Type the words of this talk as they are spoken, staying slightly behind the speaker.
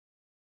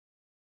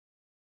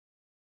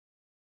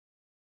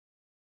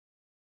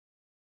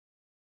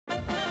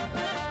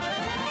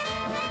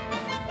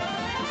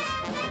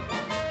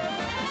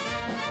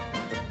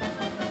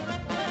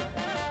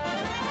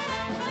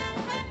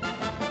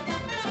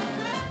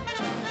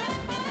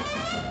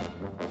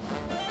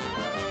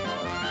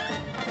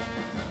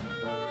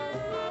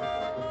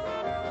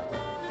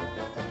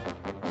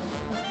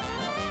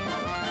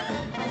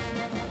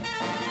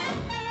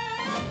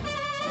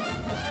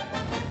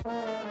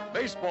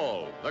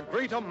The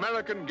great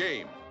American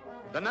game,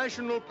 the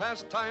national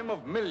pastime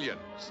of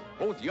millions,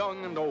 both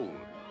young and old.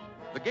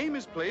 The game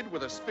is played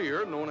with a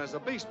sphere known as a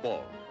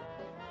baseball.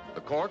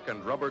 The cork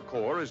and rubber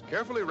core is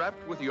carefully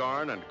wrapped with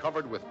yarn and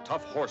covered with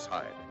tough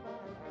horsehide.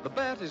 The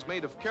bat is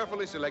made of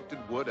carefully selected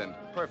wood and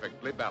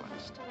perfectly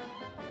balanced.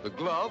 The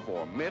glove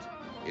or mitt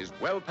is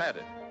well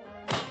padded,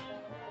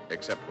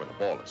 except where the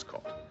ball is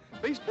caught.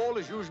 Baseball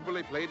is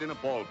usually played in a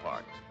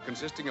ballpark,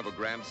 consisting of a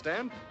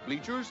grandstand,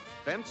 bleachers,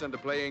 fence, and a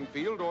playing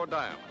field or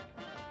diamond,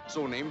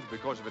 so named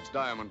because of its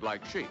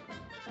diamond-like shape.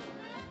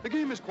 The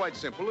game is quite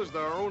simple, as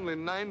there are only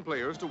 9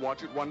 players to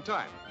watch at one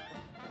time.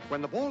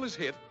 When the ball is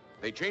hit,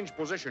 they change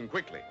position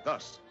quickly,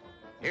 thus.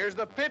 Here's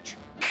the pitch.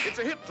 It's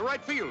a hit to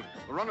right field.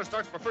 The runner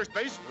starts for first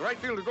base. The right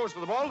fielder goes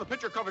for the ball. The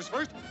pitcher covers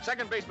first.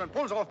 Second baseman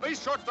pulls off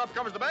base. Shortstop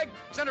covers the bag.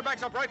 Center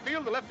backs up right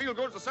field. The left field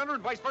goes to center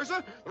and vice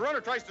versa. The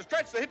runner tries to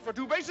stretch the hit for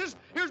 2 bases.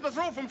 Here's the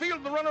throw from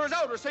field. The runner is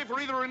out or safe for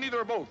either or neither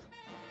or both.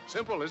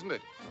 Simple, isn't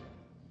it?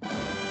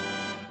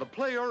 The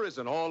player is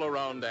an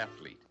all-around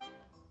athlete.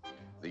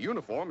 The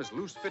uniform is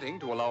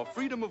loose-fitting to allow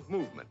freedom of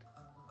movement.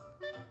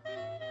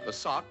 The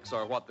socks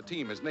are what the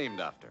team is named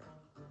after.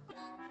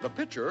 The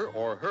pitcher,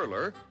 or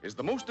hurler, is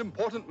the most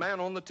important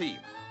man on the team.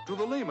 To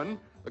the layman,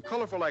 the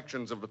colorful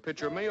actions of the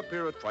pitcher may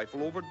appear a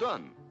trifle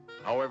overdone.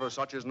 However,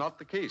 such is not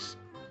the case.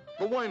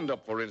 The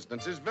wind-up, for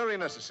instance, is very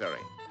necessary,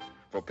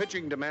 for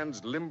pitching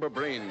demands limber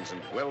brains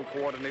and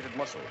well-coordinated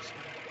muscles,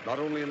 not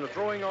only in the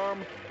throwing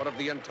arm, but of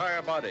the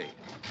entire body,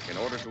 in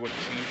order to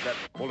achieve that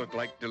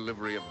bullet-like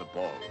delivery of the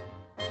ball.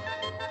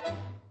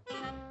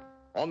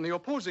 On the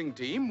opposing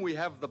team, we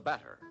have the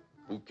batter,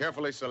 who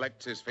carefully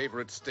selects his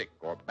favorite stick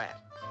or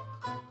bat.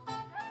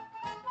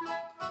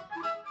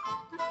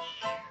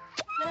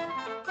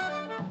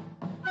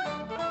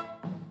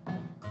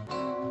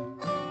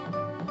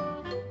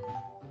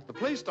 The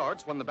play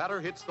starts when the batter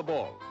hits the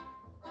ball.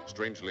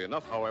 Strangely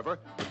enough, however,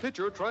 the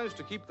pitcher tries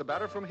to keep the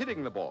batter from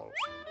hitting the ball.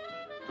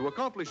 To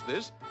accomplish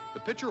this, the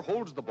pitcher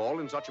holds the ball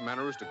in such a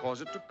manner as to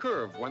cause it to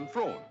curve when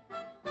thrown.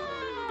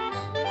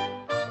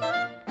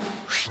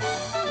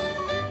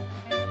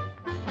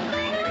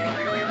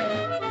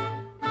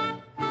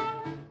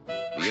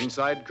 The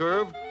inside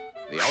curve,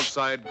 the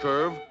outside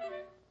curve,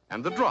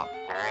 and the drop.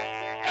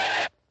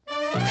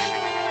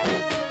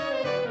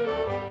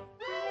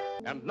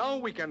 And now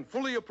we can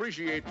fully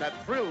appreciate that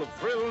thrill of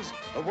thrills,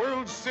 the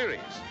World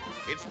Series.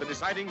 It's the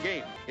deciding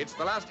game. It's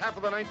the last half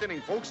of the 9th inning,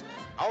 folks.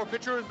 Our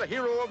pitcher is the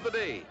hero of the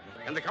day,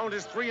 and the count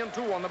is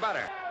 3-2 on the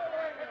batter.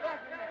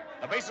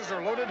 The bases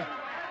are loaded,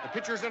 the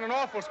pitcher's in an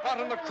awful spot,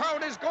 and the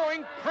crowd is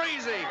going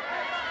crazy.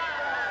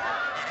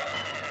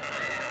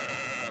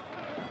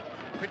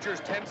 The pitcher's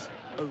tense.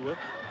 The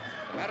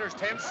batter's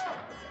tense.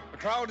 The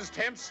crowd is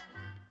tense.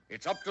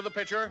 It's up to the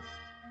pitcher.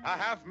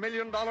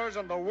 $500,000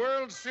 and the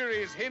World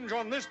Series hinge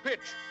on this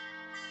pitch.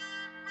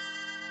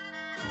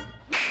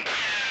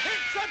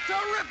 It's a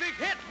terrific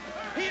hit.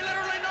 He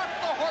literally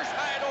knocked the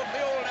horsehide off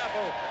the old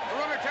apple.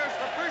 The runner tears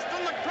for first,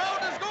 and the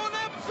crowd is going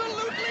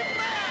absolutely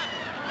mad.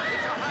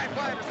 It's a high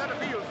fly to center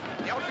field.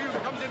 The outfielder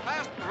comes in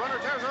fast. The runner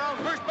tears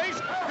around first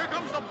base. Here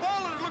comes the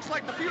ball, and it looks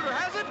like the fielder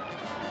has it.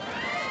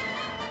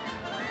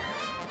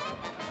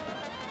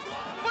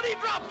 But he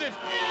dropped it.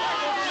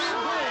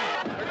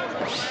 There goes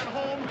another man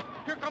home.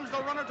 Here comes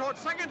the runner towards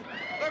second.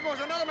 There goes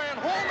another man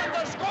home, and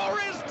the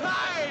score is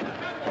tied.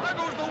 There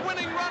goes the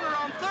winning runner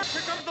on third.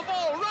 Here comes the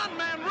ball. Run,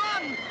 man,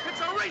 run. It's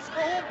a race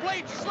for home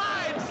plate.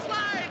 Slide,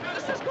 slide.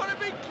 This is going to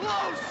be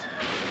close.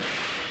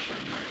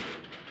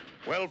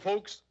 Well,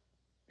 folks,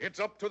 it's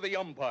up to the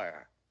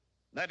umpire,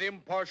 that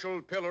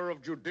impartial pillar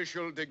of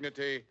judicial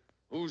dignity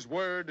whose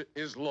word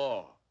is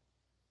law.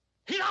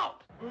 Heat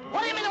out!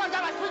 What do you mean? What do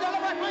you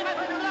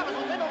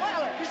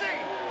say?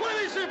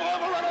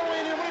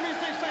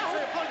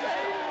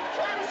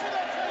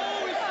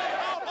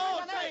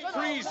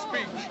 Free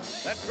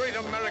speech, that great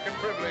American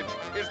privilege,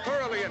 is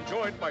thoroughly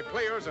enjoyed by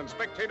players and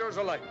spectators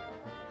alike.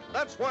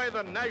 That's why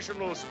the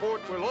national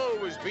sport will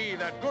always be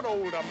that good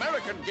old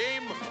American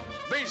game,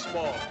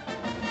 baseball.